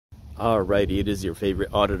Alrighty, it is your favorite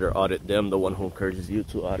auditor, Audit Them, the one who encourages you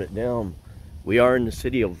to audit them. We are in the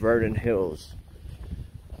city of Vernon Hills.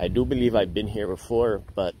 I do believe I've been here before,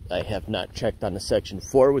 but I have not checked on the Section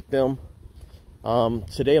 4 with them.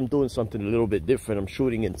 Today I'm doing something a little bit different. I'm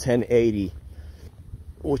shooting in 1080,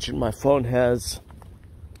 which my phone has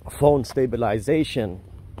phone stabilization.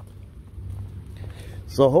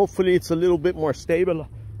 So hopefully it's a little bit more stabilized.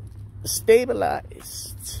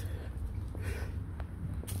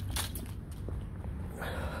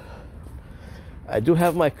 I do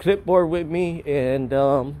have my clipboard with me, and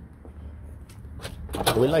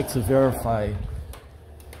we like to verify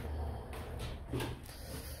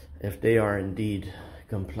if they are indeed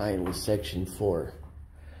compliant with Section 4.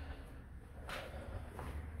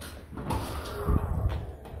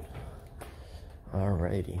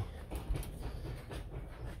 Alrighty.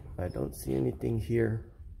 I don't see anything here.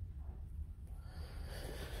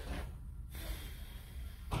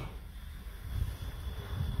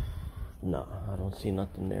 No, I don't see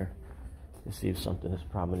nothing there. Let's see if something is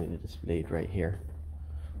prominently displayed right here.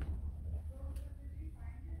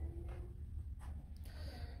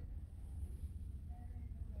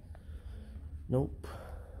 Nope.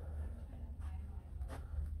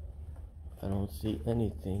 I don't see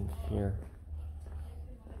anything here.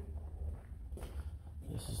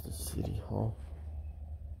 This is the City Hall.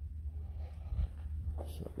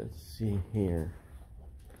 So let's see here.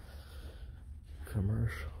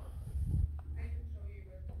 Commercial.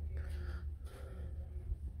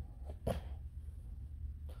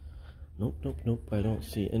 Nope. I don't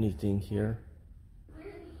see anything here.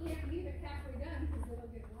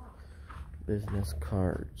 Business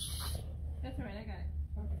cards. That's all right, I got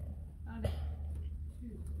it.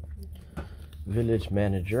 Okay. Village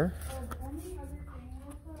manager. The only other thing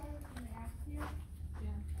also I was going to ask you,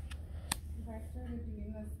 if I started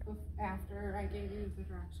doing this after I gave you the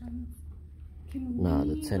directions, Nah,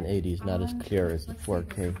 the 1080 is not as clear as the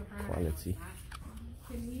 4K quality.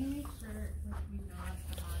 Can we make sure we know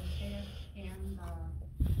the bond pay and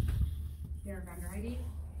their vendor ID?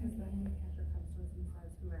 Because then when the catcher comes to us and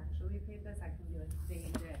says who actually paid this, I can be like,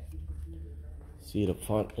 they did. See, the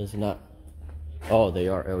font is not. Oh, they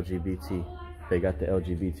are LGBT. They got the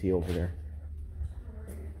LGBT over there.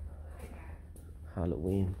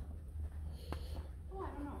 Halloween. Oh, I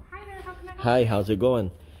don't know. Hi there, how can I help? Hi, how's it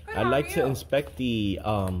going? Good, I'd how like are to you? inspect the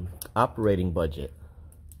operating budget.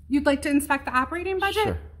 You'd like to inspect the operating budget?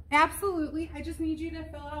 Sure. Absolutely. I just need you to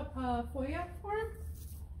fill out a FOIA form,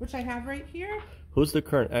 which I have right here. Who's the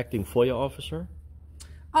current acting FOIA officer?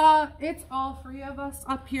 It's all three of us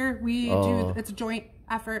up here. We do, it's a joint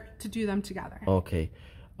effort to do them together. Okay.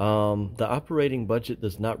 The operating budget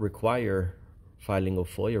does not require filing a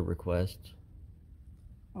FOIA request.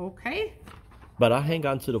 Okay. But I'll hang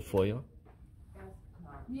on to the FOIA.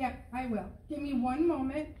 Yeah, I will. Give me one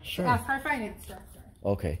moment. Sure. Ask our finance director.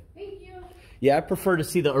 Okay. Thank you. Yeah, I prefer to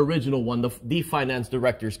see the original one, the finance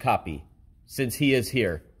director's copy, since he is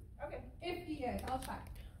here. Okay, if he is, I'll check.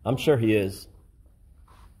 I'm sure he is.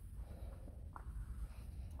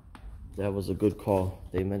 That was a good call.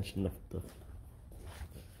 They mentioned the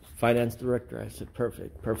finance director. I said,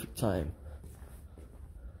 perfect time.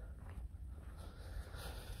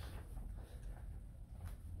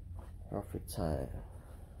 Perfect time.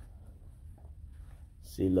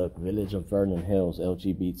 See, look, Village of Vernon Hills,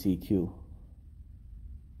 LGBTQ.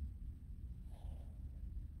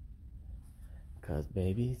 Cause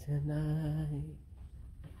baby tonight.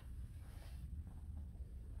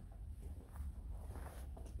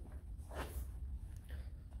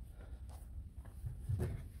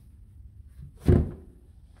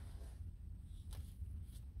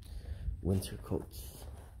 Winter coats.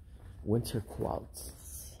 Winter quilts.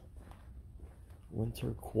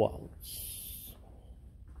 Winter quilts.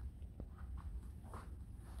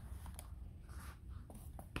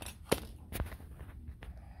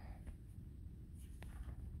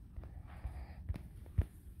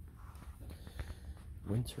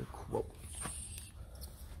 Winter quotes.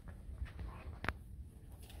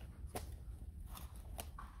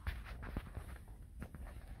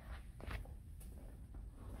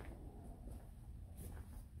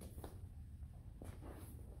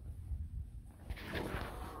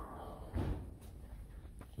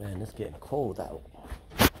 Man, it's getting cold out.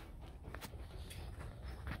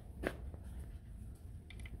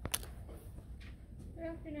 Good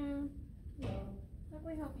afternoon. Hello. How can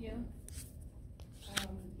we help you?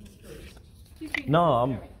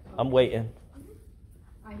 No, I'm waiting.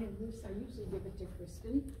 I have this, I usually give it to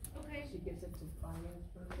Kristen. Okay. She gives it to the finance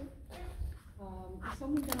person. Is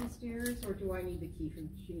someone downstairs, or do I need the key from,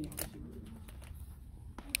 she knows you need?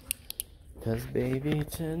 'Cause baby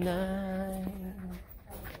tonight.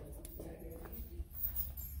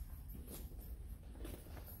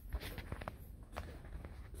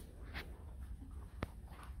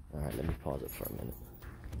 Alright, let me pause it for a minute.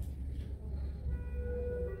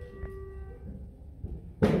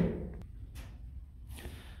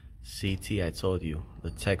 CT, I told you,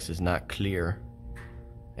 the text is not clear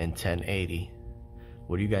in 1080.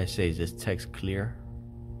 What do you guys say? Is this text clear?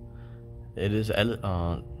 It is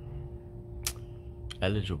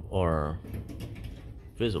eligible or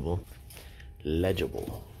visible,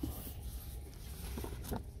 legible.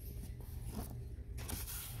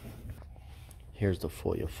 Here's the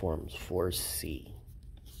FOIA forms 4C.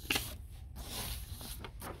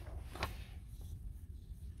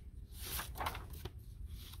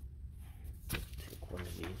 Take one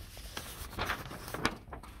of these.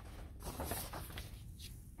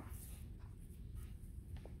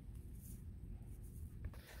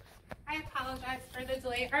 I apologize for the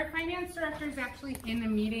delay. Our finance director is actually in a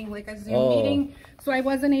meeting, like a Zoom Oh. meeting, so I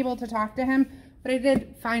wasn't able to talk to him, but I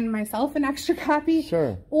did find myself an extra copy.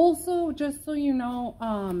 Sure. Also, just so you know,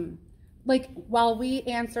 like while we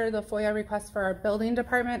answer the FOIA request for our building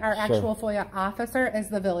department, our actual FOIA officer is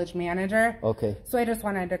the village manager. Okay. So I just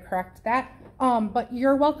wanted to correct that. But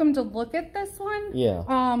you're welcome to look at this one.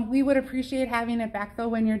 Yeah. We would appreciate having it back though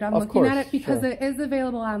when you're done Of looking at course, it, because sure. it is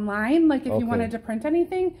available online. Like if Okay. you wanted to print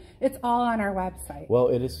anything, it's all on our website. Well,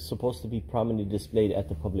 it is supposed to be prominently displayed at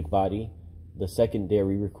the public body. The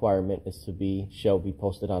secondary requirement is shall be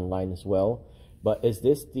posted online as well. But is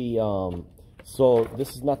this the so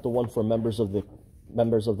this is not the one for members of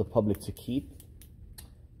the public to keep?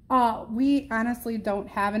 We honestly don't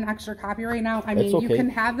have an extra copy right now. I It's mean, you okay. can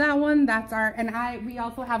have that one. That's our, and we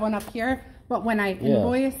also have one up here, but when I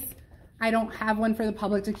invoice, I don't have one for the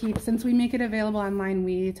public to keep. Since we make it available online,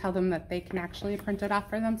 we tell them that they can actually print it off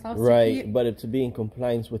for themselves to Right, keep. but to be in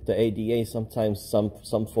compliance with the ADA, sometimes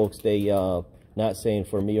some folks, they not saying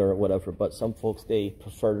for me or whatever, but some folks, they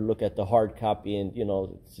prefer to look at the hard copy, and you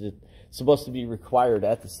know it's supposed to be required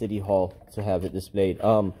at the city hall to have it displayed.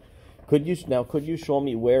 Could you show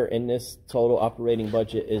me where in this total operating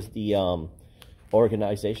budget is the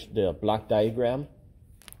organization, the block diagram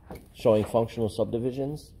showing functional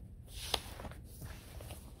subdivisions?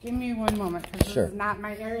 Give me one moment, because Sure. this is not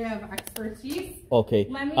my area of expertise. Okay.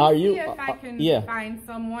 Let me Are see you? if I can Yeah. find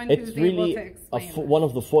someone It's who's really able to explain. one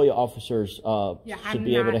of the FOIA officers Yeah, should I'm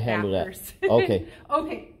be able to not handle that. person. Okay.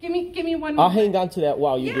 Okay, give me one I'll moment. hang on to that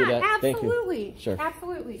while you do that. Absolutely. Thank you. Sure.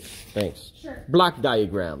 Absolutely. Thanks. Sure. Block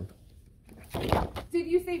diagram. Did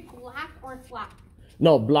you say black or flat?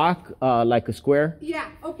 No, block like a square. Yeah,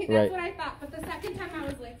 okay, Right. that's what I thought. But the second time I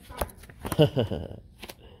was like, sorry.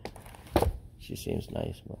 She seems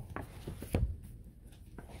nice, bro.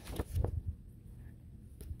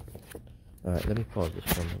 All right, let me pause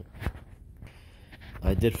this for a minute.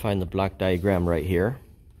 I did find the block diagram right here,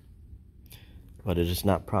 but it is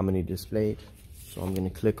not prominently displayed. So I'm going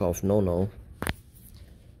to click off no.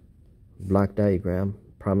 Block diagram,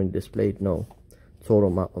 prominently displayed, no. Total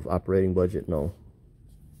amount of operating budget, no.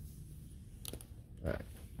 All right.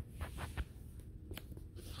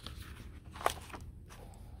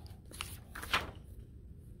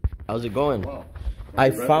 How's it going? Wow. I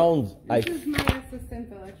found. This is my assistant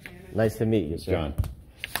village manager. Nice to meet you, sir. John,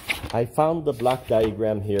 I found the block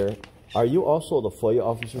diagram here. Are you also the FOIA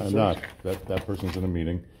officer, I'm sir? not. That person's in a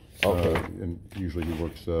meeting. Okay. And usually he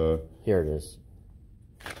works, Here it is.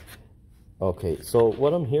 Okay, so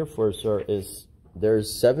what I'm here for, sir, is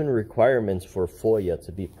there's 7 requirements for FOIA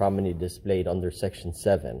to be prominently displayed under Section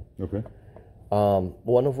 7. okay.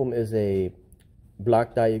 One of them is a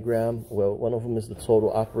block diagram. Well, one of them is the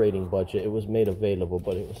total operating budget. It was made available,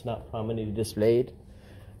 but it was not prominently displayed.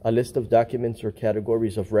 A list of documents or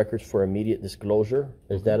categories of records for immediate disclosure.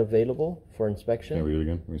 Is that available for inspection? Can I read it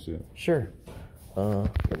again? Let me see it. Sure.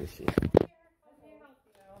 Let me see. But,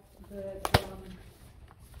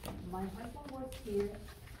 my husband was here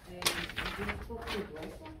and he spoke with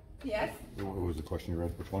Rosa. Yes. What was the question you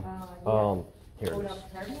read? Which one? Here For it is. a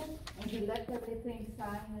permit, and he left everything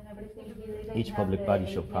signed and everything. He didn't Each have public the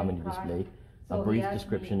body shall ATM prominently card, display a so he brief asked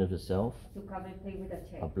description me of itself, to come and pay with a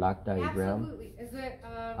check. a block diagram, Absolutely. Is it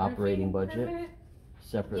operating roofing budget, permit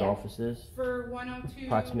separate Yeah. offices, for 102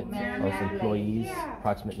 approximate number of Merrimack? employees, Yeah.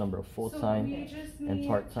 approximate number of So full-time we just and need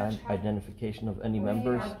part-time, to check identification of any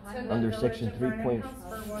members. to the Under Village Section of Vernon Hills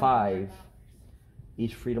for 3.5,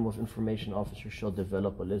 each Freedom of Information officer shall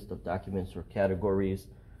develop a list of documents or categories.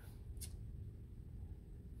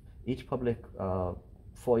 Each public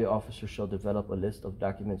FOIA officer shall develop a list of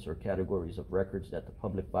documents or categories of records that the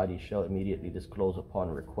public body shall immediately disclose upon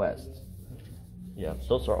request. Yeah,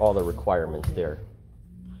 those are all the requirements there.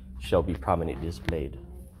 Shall be prominently displayed.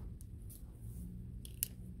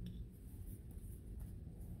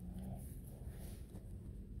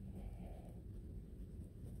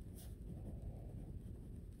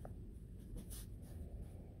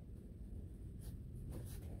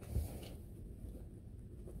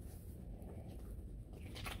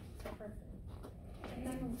 And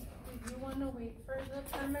then, do you want to wait for the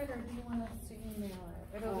permit or do you want us to email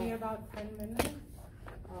it? It'll be about 10 minutes.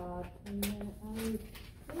 I think,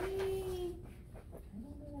 I don't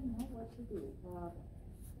even know what to do.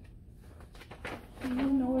 Do you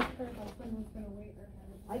know if her husband was going to wait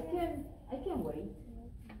or I can wait,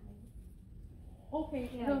 Okay,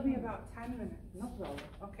 it'll be about 10 minutes. no problem.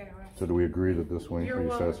 Okay, all right. So do we agree that this one, You're are you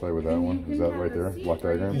welcome. satisfied with that And one? you Is can that have right a there, seat block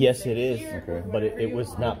or you diagram? can Yes, sit it is, here, Okay. but it whatever you was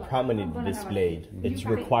want. not prominently displayed. It's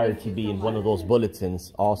required to be in one of those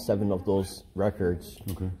bulletins, all 7 of those records.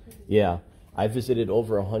 Okay. Yeah, I visited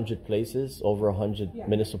over 100 places, over 100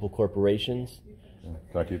 municipal corporations. Yeah.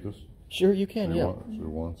 Can I keep this? Sure, you can, So yeah. who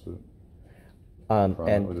wants it And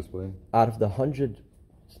prominently displayed? out of the 100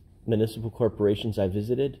 municipal corporations I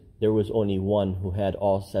visited, there was only one who had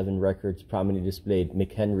all 7 records prominently displayed,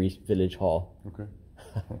 McHenry's Village Hall. Okay.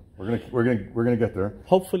 We're gonna get there.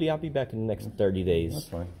 Hopefully, I'll be back in the next 30 days. That's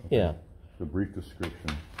fine. Okay. Yeah. The brief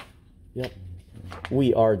description. Yep.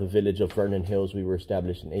 We are the village of Vernon Hills. We were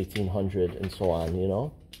established in 1800 and so on, you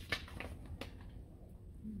know?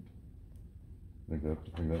 Think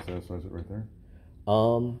that satisfies it right there?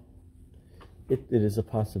 It is a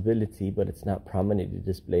possibility, but it's not prominently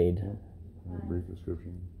displayed. Brief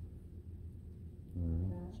description.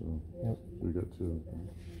 Alright, so we got 2.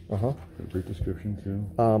 Uh-huh. Brief description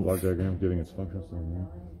too. Um, Block diagram, giving its functions,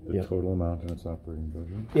 the Yep. total amount and its operating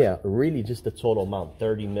budget. Yeah, really just the total amount,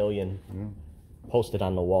 30 million, Yeah. posted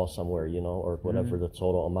on the wall somewhere, you know, or whatever the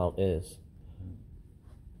total amount is.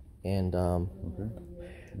 And Okay.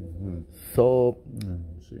 so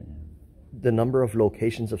Let's see. the number of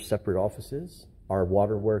locations of separate offices, our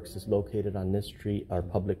waterworks is located on this street, our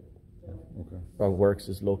public Okay. works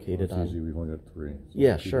is located It's on. easy. We've only got 3. So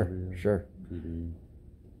Yeah, PW, sure. PD.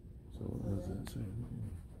 So what does that say?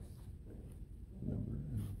 Number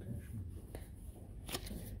and location.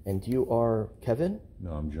 And you are Kevin?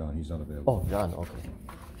 No, I'm John. He's not available. Oh, John, okay.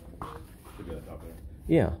 Should be at the top there.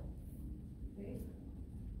 Yeah.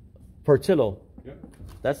 Portillo, Yep.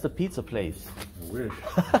 that's the pizza place. I wish.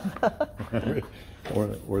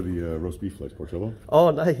 or the roast beef place, Portillo. Oh,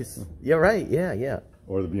 nice. You're right. Yeah.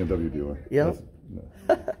 Or the BMW dealer. Yeah.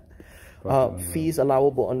 Fees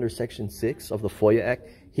allowable under Section 6 of the FOIA Act.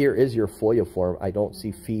 Here is your FOIA form. I don't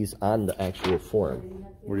see fees on the actual form.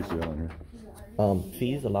 Where do you see that on here?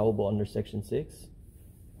 Fees allowable under Section 6.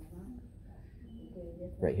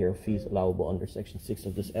 Right here, fees allowable under Section 6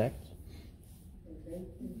 of this Act.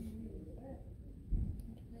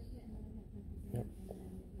 Yep.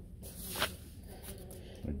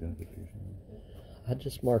 Identification. I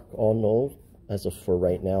just mark all no as of for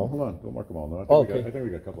right now. Hold on, don't mark them all. No, Okay. I think we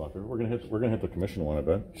got a couple out there. We're gonna hit the commission one, I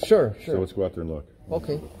bet. Sure. So let's go out there and look.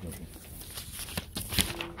 Okay.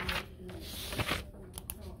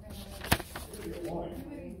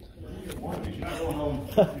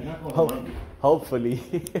 Hopefully.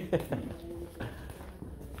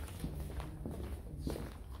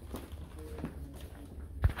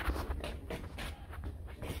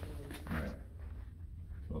 Alright.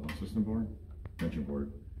 So the system board, pension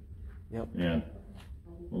board. Yep. And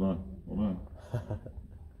hold on.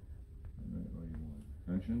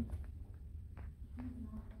 Pension.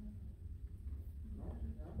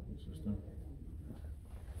 System.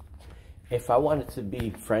 If I wanted to be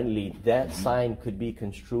friendly, that sign could be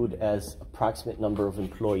construed as approximate number of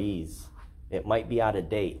employees. It might be out of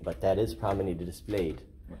date, but that is prominently displayed.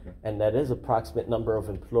 Okay. And that is approximate number of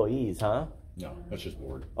employees, huh? No, that's just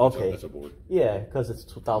board. Okay. That's a board. Yeah, because it's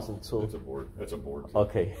 2002. That's a board. That's a board.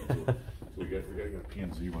 Okay. So we got a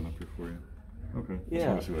P&Z one up here for you. Okay.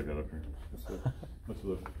 Yeah. Let's see what I got up here. Let's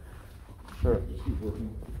look. Sure. Just keep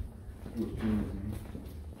working. With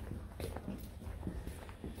P&Z.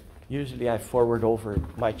 Usually I forward over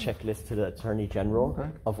my checklist to the Attorney General Okay.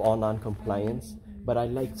 of all non-compliance, but I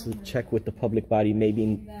like to check with the public body. Maybe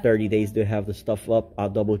in 30 days they'll have the stuff up. I'll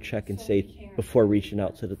double check and say before reaching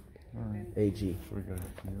out to the AG. So we got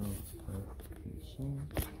PLFPC.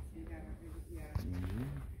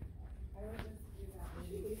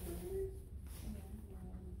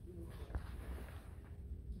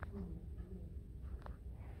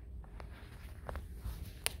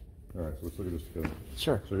 All right, so let's look at this together.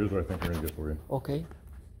 Sure. So here's what I think we're gonna get for you. Okay.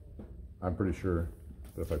 I'm pretty sure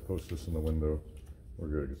that if I post this in the window, we're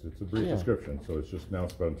good, 'cause it's a brief Yeah. description, so it's just now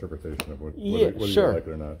it's about interpretation of what, Yeah, whether sure. you like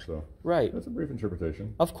it or not, so. Right. That's a brief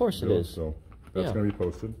interpretation. Of course it Good, is. So, that's Yeah. gonna be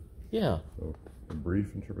posted, Yeah. so a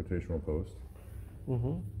brief interpretation will post.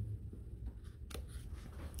 Mm-hmm.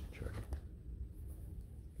 Check.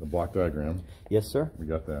 The block diagram, Yes, sir. we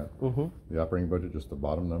got that. Mm-hmm. The operating budget, just the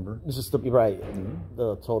bottom number. This is the right,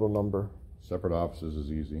 the total number. Separate offices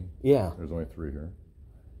is easy. Yeah. There's only 3 here.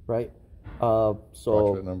 Right. Approximate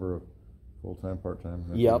So number of full-time, part-time.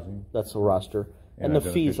 that's yep, easy. that's a roster. And And the fees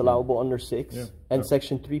identification. allowable under 6. Yeah, And yeah.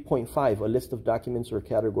 section 3.5, a list of documents or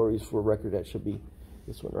categories for record that should be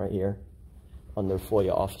this one right here under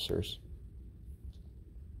FOIA officers.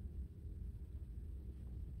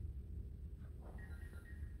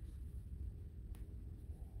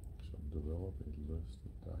 So develop a list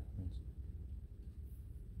of documents.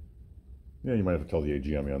 Yeah, you might have to tell the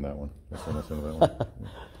AG on me on that one. That's the end of that one.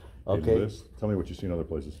 A Okay. list. Tell me what you see in other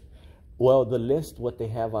places. Well, the list, what they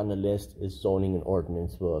have on the list is zoning and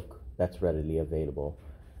ordinance book that's readily available.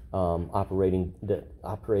 The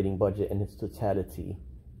operating budget in its totality,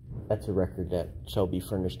 that's a record that shall be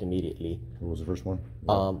furnished immediately. What was the first one?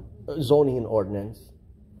 Zoning and ordinance,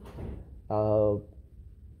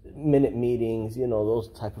 minute meetings, you know, those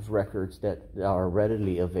type of records that are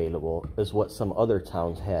readily available is what some other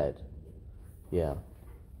towns had. Yeah.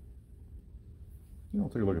 Yeah, I'll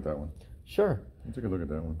take a look at that one. Sure. I'll take a look at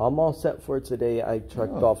that one. I'm all set for today. I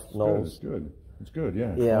checked Oh, off it's good, notes. It's good. It's good.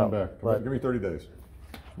 Yeah. Yeah, Come on back. Come but- back. Give me 30 days.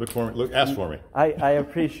 Look for me. Look. Ask for me. I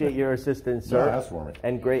appreciate your assistance, sir. Yeah, ask for me.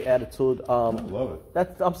 And great attitude. I love it.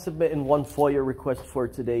 I'm submitting one FOIA request for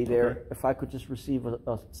today there. Okay. If I could just receive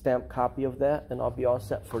a stamped copy of that, and I'll be all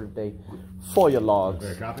set for today. FOIA logs.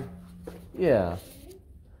 Is there a copy? Yeah.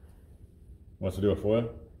 Wants to do a FOIA?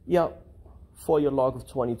 Yep. FOIA log of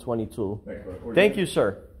 2022. Thanks, bud. Thank you,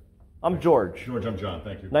 sir. I'm George. George, I'm John.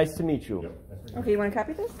 Thank you. Nice to meet you. Yep. Okay, you want to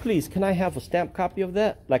copy this? Please, can I have a stamped copy of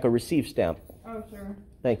that? Like a received stamp. Oh, sure.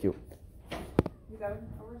 Thank you. You got a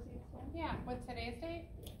receipt? Yeah, what's today's date?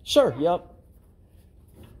 Sure, yep.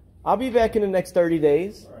 I'll be back in the next 30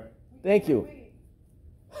 days. All right. Thank you. Wait,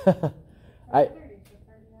 I 30, so 39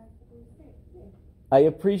 today's date. I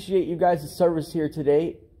appreciate you guys' service here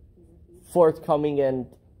today. Forthcoming and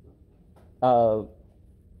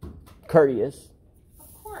courteous.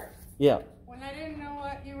 Of course. Yeah. When I didn't know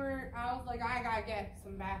what you were, I was like, I gotta get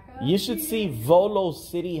some backup. You should see Volo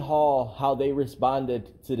City Hall, how they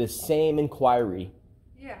responded to the same inquiry.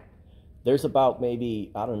 Yeah. There's about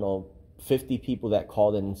maybe, I don't know, 50 people that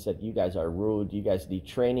called in and said, you guys are rude, you guys need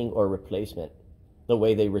training or replacement. The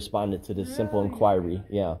way they responded to this simple Really? inquiry.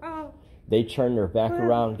 Yeah. Oh, They turned their back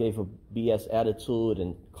around, gave a BS attitude,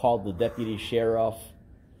 and called the deputy sheriff.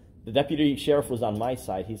 The deputy sheriff was on my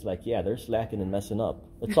side. He's like, yeah, they're slacking and messing up.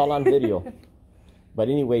 It's all on video. But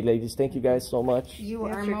anyway, ladies, thank you guys so much. You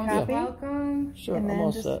Here's are your most copy. welcome. Sure, And I'm then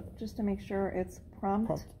all just, set. just to make sure it's prompt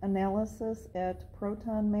Prompt. analysis at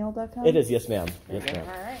protonmail.com. It is, yes, ma'am. Yes, ma'am.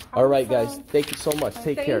 all right. All right, guys. Awesome. Thank you so much.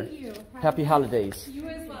 Take Thank care. you. Happy holidays. You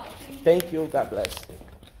as well. Thank you. God bless.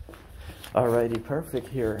 Alrighty, perfect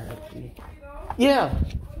here. Yeah.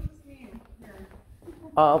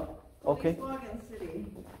 Okay.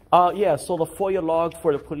 Yeah, so the FOIA log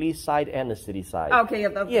for the police side and the city side. Okay, Yeah.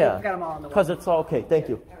 got them all in the Because it's all okay. Thank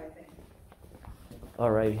you. All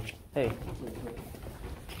right, thanks. Alrighty. Hey.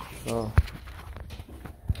 So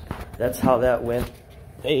that's how that went.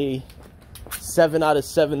 Hey, 7 out of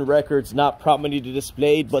 7 records not properly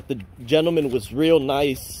displayed, but the gentleman was real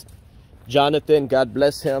nice. Jonathan, God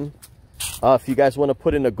bless him. If you guys want to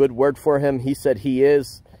put in a good word for him, he said he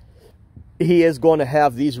is going to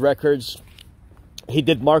have these records. He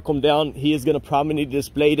did mark them down. He is going to prominently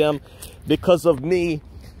display them. Because of me,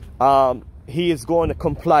 he is going to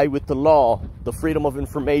comply with the law, the Freedom of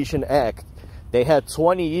Information Act. They had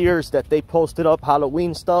 20 years that they posted up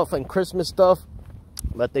Halloween stuff and Christmas stuff,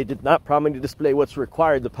 but they did not prominently display what's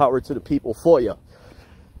required, the power to the people FOIA.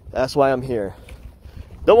 That's why I'm here.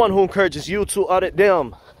 The one who encourages you to audit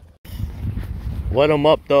them. What them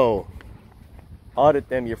up though. Audit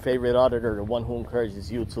them, your favorite auditor, the one who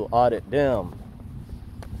encourages you to audit them.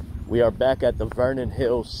 We are back at the Vernon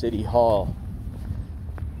Hills City Hall.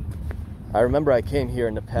 I remember I came here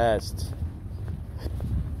in the past.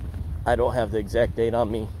 I don't have the exact date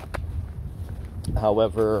on me.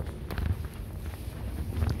 However,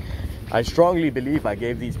 I strongly believe I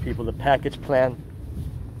gave these people the package plan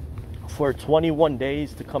for 21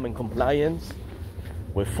 days to come in compliance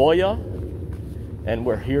with FOIA. And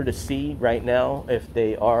we're here to see right now if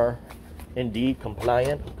they are indeed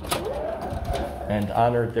compliant and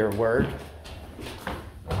honored their word.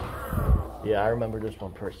 Yeah, I remember this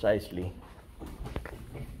one precisely.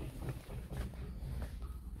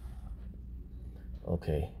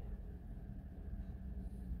 Okay.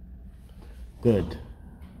 Good.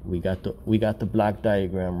 We got the block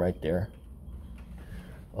diagram right there.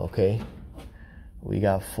 Okay. We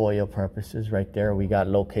got FOIA purposes right there. We got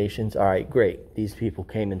locations. All right, great. These people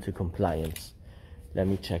came into compliance. Let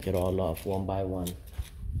me check it all off one by one.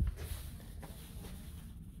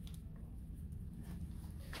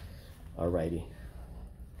 Alrighty.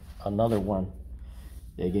 Another one.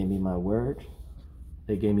 They gave me my word.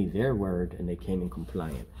 They gave me their word and they came in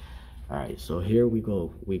compliant. Alright, so here we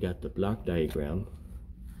go. We got the block diagram.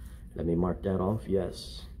 Let me mark that off.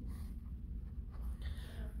 Yes.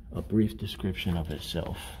 A brief description of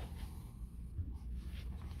itself.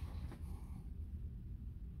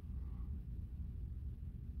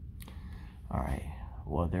 Alright.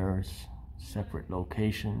 Well, there's separate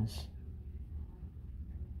locations.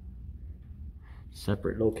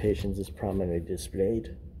 Separate locations is prominently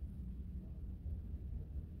displayed.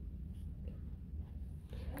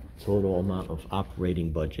 Total amount of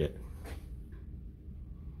operating budget.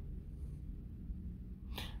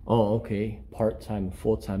 Oh, okay. Part-time and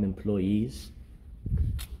full-time employees.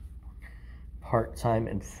 Part-time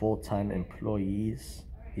and full-time employees.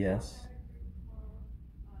 Yes.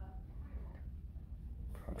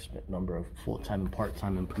 Approximate number of full-time and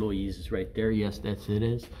part-time employees is right there. Yes, that's it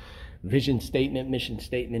is. Vision statement, mission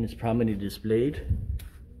statement is prominently displayed.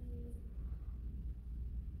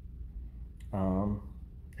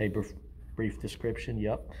 A brief description,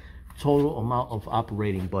 yep. Total amount of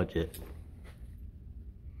operating budget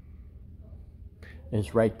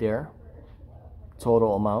is right there.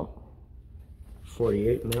 Total amount,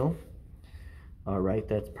 48 mil. All right,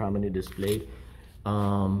 that's prominently displayed.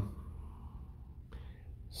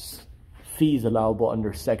 Fees allowable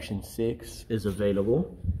under section 6 is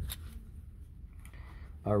available.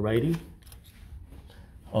 Alrighty.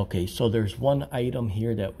 Okay, so there's one item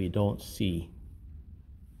here that we don't see,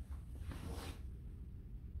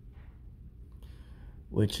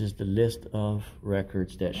 which is the list of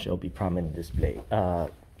records that shall be prominently displayed.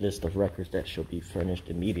 List of records that shall be furnished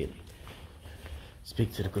immediately.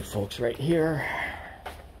 Speak to the good folks right here.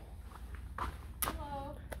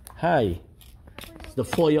 Hello. Hi. Is the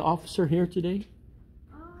FOIA officer here today?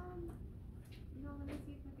 No, let me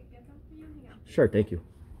see if I can get them for you. Hang on. Sure, thank you.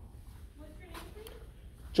 What's your name, please?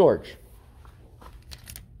 George.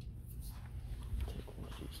 Take one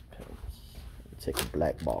of these pens. Take a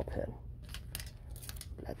black ball pen.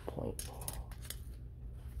 Black point.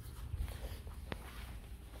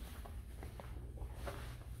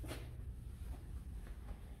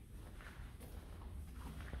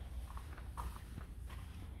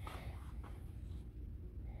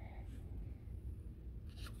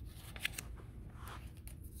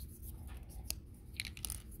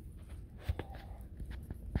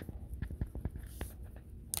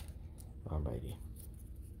 Alrighty.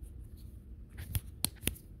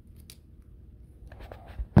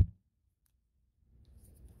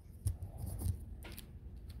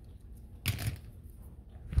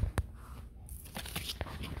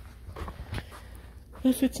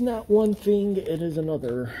 If it's not one thing, it is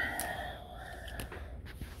another.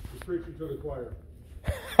 You're preaching to the choir.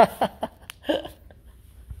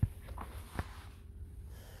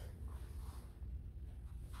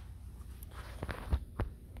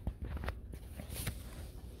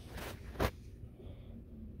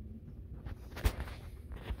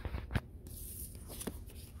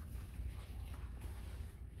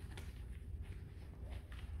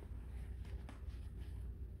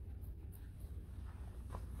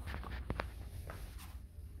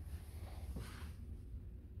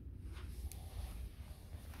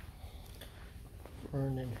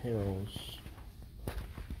 Vernon Hills.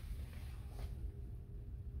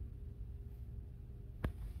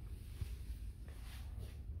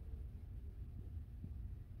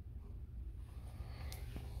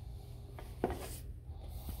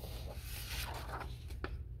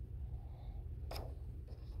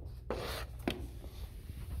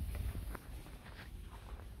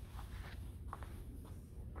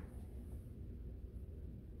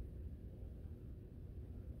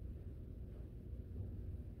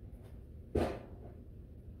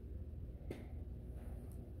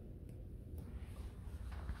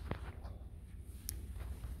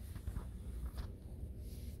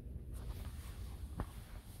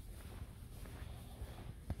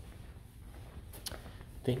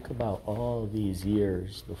 Think about all these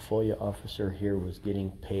years the FOIA officer here was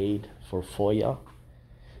getting paid for FOIA,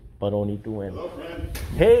 but only doing... Hello, friend.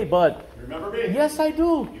 Hey, bud. You remember me? Yes, I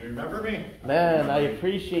do. You remember me? Man, I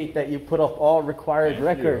appreciate that you put up all required Thank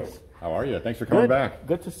records. you. How are you? Thanks for coming back.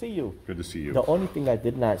 Good to see you. Good to see you. The only thing I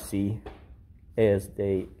did not see is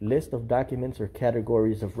the list of documents or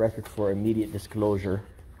categories of record for immediate disclosure.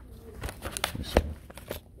 Let me see.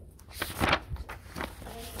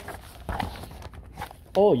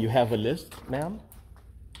 Oh, you have a list, ma'am?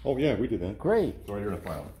 Oh, yeah, we did that. Great. It's right here in the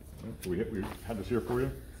file. We had this here for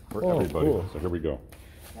you, for Oh, everybody. cool. So here we go.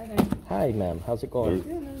 Hi, ma'am. How's it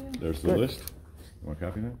going? There's the Good. list. You want a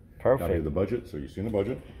copy of that? Perfect. Copy of the budget, so you've seen the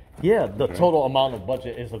budget. Yeah, the total amount of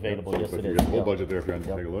budget is available. Yes, So it you is. got the whole Yeah. budget there if you want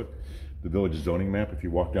to take a look. The village zoning map, if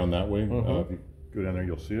you walk down that way, Mm-hmm. if you go down there,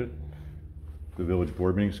 you'll see it. The village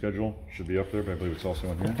board meeting schedule should be up there, but I believe it's also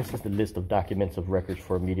in here. This is the list of documents of records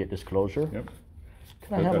for immediate disclosure. Yep.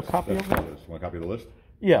 Can I have a copy of what it? it is. Want a copy of the list?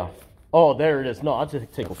 Yeah. Oh, there it is. No, I'll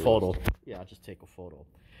just take a photo. Yeah, I'll just take a photo.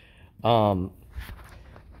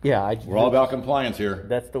 Yeah, We're all about compliance here.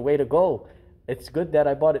 that's the way to go. It's good that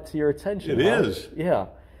I brought it to your attention. It huh? is. Yeah.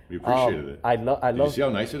 We appreciated it. I Did you love. see how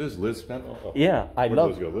nice it is? Liz spent. Yeah, I where did love-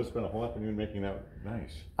 Liz go? Liz spent a whole afternoon making that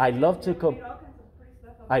nice. I love to All kinds of pretty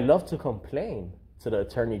stuff up I love to complain to the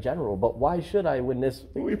Attorney General, but why should I when this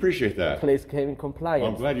Well, we appreciate that. place came in Well, I'm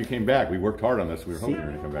compliance? glad you came back. We worked hard on this. We were hoping you were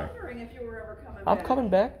there. going to come I was back. wondering if you were ever coming I'm back. coming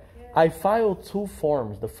back. I filed 2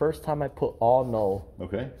 forms. The first time I put all no.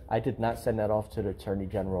 Okay. I did not send that off to the Attorney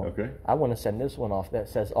General. Okay. I want to send this one off that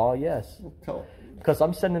says all yes. Tell. Because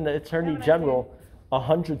I'm sending the Attorney General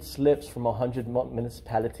 100 slips from 100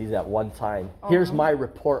 municipalities at one time. Here's my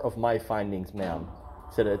report of my findings, ma'am,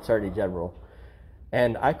 to the Attorney General.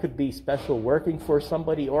 And I could be special working for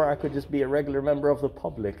somebody, or I could just be a regular member of the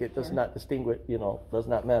public. It does not distinguish, does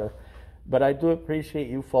not matter. But I do appreciate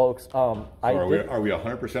you folks. Are we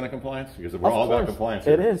 100% in compliance? Because we're Of all about course. compliance.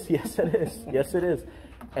 It here. is. Yes, it is. Yes, it is.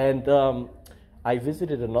 And I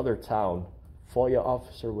visited another town. FOIA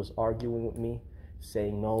officer was arguing with me,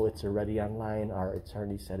 saying, no, it's already online. Our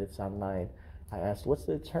attorney said it's online. I asked, what's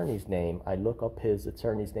the attorney's name? I look up his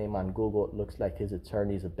attorney's name on Google. It looks like his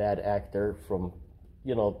attorney's a bad actor from,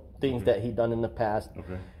 things that he done in the past.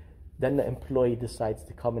 Okay. Then the employee decides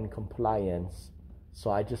to come in compliance. So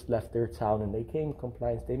I just left their town and they came in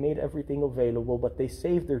compliance. They made everything available, but they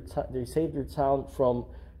saved their town from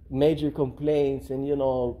major complaints and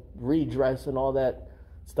redress and all that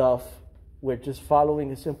stuff. Where just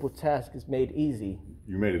following a simple task is made easy.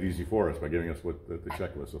 You made it easy for us by giving us the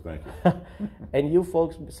checklist, so thank you. And you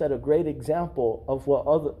folks set a great example of what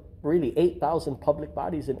other, really 8,000 public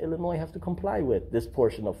bodies in Illinois have to comply with, this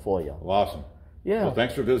portion of FOIA. Well, awesome. Yeah. Well,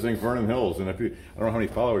 thanks for visiting Vernon Hills, and I don't know how many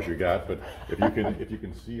followers you got, but if you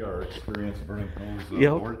can see our experience at Vernon Hills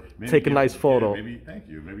Yep. board, Take a nice photo. Thank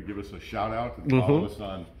you. Maybe give us a shout out and follow us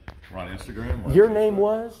on. We're on Instagram. Your name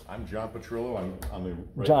was? I'm John Petrillo. I'm on the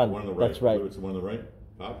right, John, one on the right. that's right. It's the one on the right.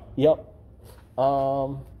 Top. Yep.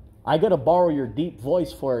 I gotta borrow your deep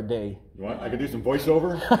voice for a day. You want? I could do some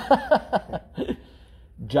voiceover.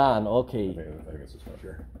 John, okay. I think it's this one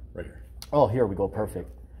here, right here. Oh, here we go. Perfect.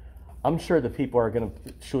 I'm sure the people are going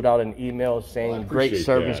to shoot out an email saying Well, I great appreciate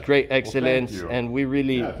service, that. great Well, thank excellence, you. and we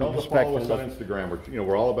really Yeah, tell them to respect follow and us on love. Instagram.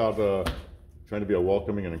 We're all about trying to be a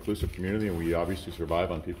welcoming and inclusive community, and we obviously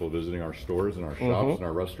survive on people visiting our stores and our shops and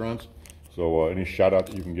our restaurants. So any shout out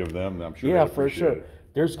that you can give them, I'm sure. Yeah, they'll for appreciate sure. it.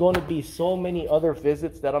 There's going to be so many other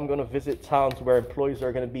visits that I'm going to visit towns where employees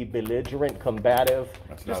are going to be belligerent, combative,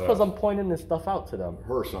 That's just not because us. I'm pointing this stuff out to them.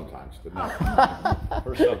 Her sometimes, but not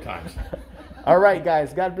her sometimes. All right,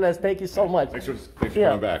 guys. God bless. Thank you so much. Thanks for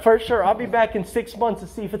coming back. For sure. I'll be back in 6 months to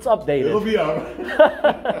see if it's updated. It'll be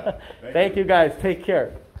out. Thank you, guys. Take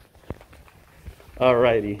care. All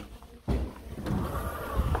righty.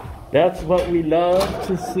 That's what we love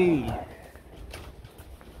to see.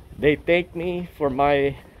 They thank me for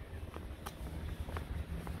my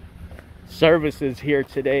services here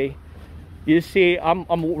today. You see, I'm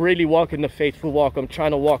really walking the faithful walk. I'm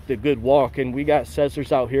trying to walk the good walk, and we got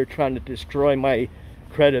Cesars out here trying to destroy my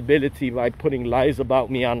credibility by putting lies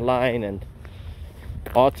about me online and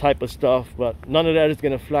all type of stuff. But none of that is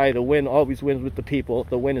gonna fly. The win always wins with the people.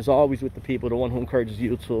 The win is always with the people, the one who encourages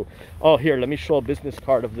you to. Oh, here, let me show a business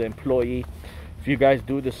card of the employee. If you guys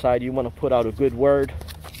do decide you want to put out a good word,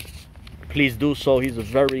 please do so. He's a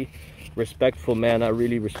very respectful man. I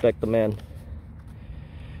really respect the man.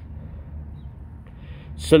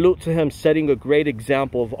 Salute to him, setting a great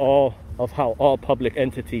example of how all public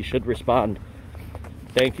entities should respond.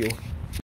 Thank you.